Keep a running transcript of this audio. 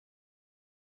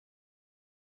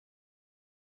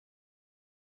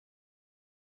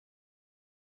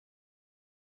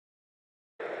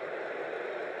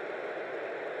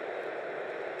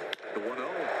The 1-0,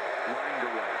 line to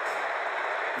right.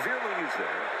 Veerling is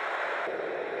there.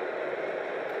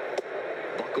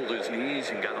 Buckled his knees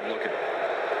and got him looking.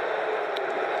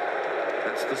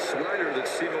 That's the slider that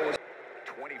Simo was.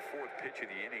 24th pitch of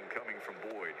the inning coming from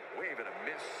Boyd. Wave and a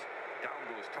miss. Down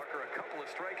goes Tucker. A couple of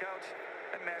strikeouts.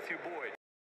 And Matthew Boyd.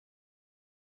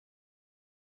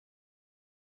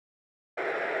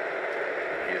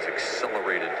 He is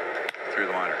accelerated through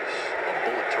the minors. A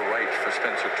bullet to right for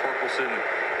Spencer Torkelson.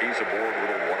 He's aboard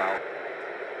with a 1 out.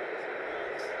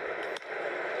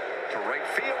 To right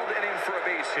field and in for a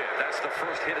base hit. That's the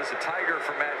first hit as a Tiger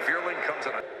for Matt Veerling. Comes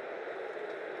on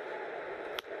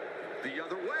the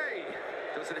other way.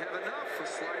 Doesn't have enough. A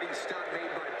sliding stop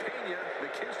made by Pena.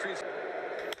 McKinstry's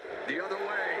the other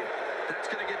way. That's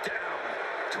going to get down.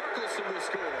 Torkelson will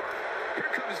score. Here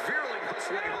comes Veerling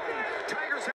hustling home.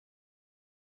 Tigers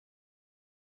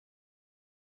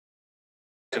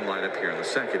line up here in the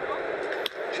second.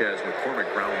 Chaz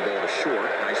McCormick ground ball to short.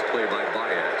 Nice play by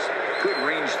Baez. Good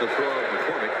range to throw out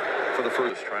McCormick for the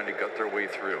first. Trying to gut their way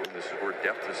through. This is where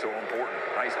depth is so important.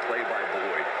 Nice play by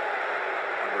Boyd.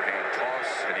 Underhand toss,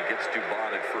 and he gets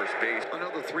Dubon at first base.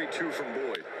 Another 3-2 from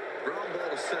Boyd. Ground ball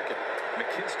to second.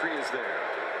 McKinstry is there.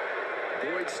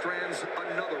 Boyd strands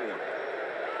another one.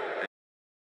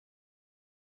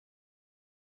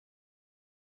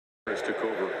 Took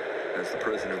over as the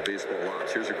president of baseball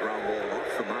ops. Here's a ground ball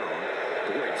off the mound.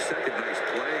 Boyd, second nice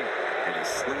play, and he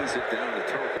slings it down to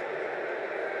Turkle.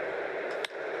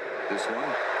 This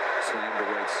one slammed to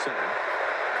right center.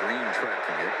 Green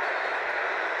tracking it.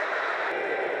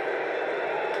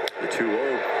 The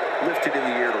 2-0 lifted in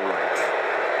the air to right.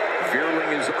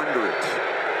 Veerling is under it.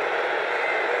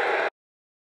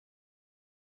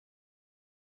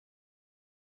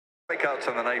 Strikeouts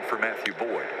on the night for Matthew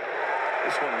Boyd.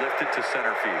 This one lifted to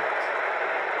center field.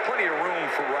 Plenty of room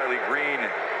for Riley Green.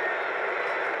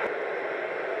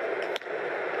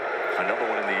 Another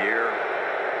one in the air.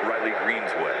 Riley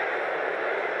Green's way.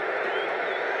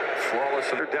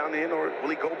 Flawless. Down the end, or will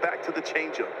he go back to the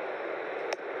changeup?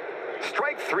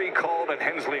 Strike 3 called, and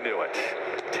Hensley knew it.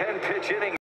 10-pitch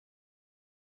inning.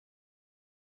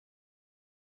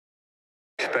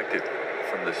 Expected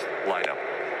from this lineup.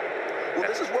 Well,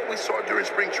 this is what we saw during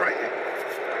spring training.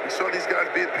 We saw these guys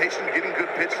being patient, getting good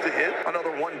pitches to hit.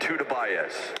 Another 1-2 to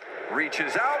Baez.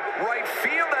 Reaches out, right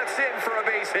field. That's in for a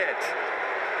base hit.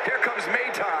 Here comes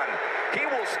Maton. He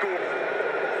will score.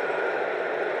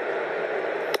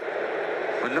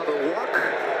 Another walk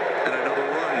and another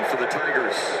run for the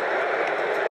Tigers.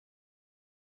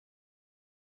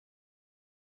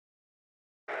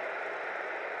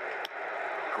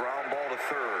 Ground ball to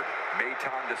third.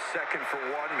 Maton to second for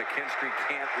one. McKinstry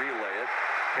can't relay it.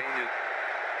 Pena.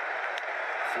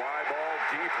 Fly ball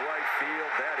deep right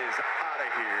field. That is out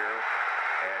of here.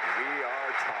 And we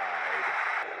are tied.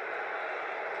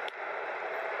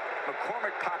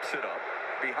 McCormick pops it up.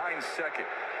 Behind second.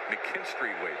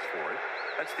 McKinstry waits for it.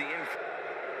 That's the infield.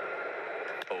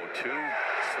 0-2.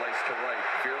 Slice to right.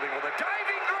 Veerling with a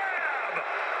diving grab.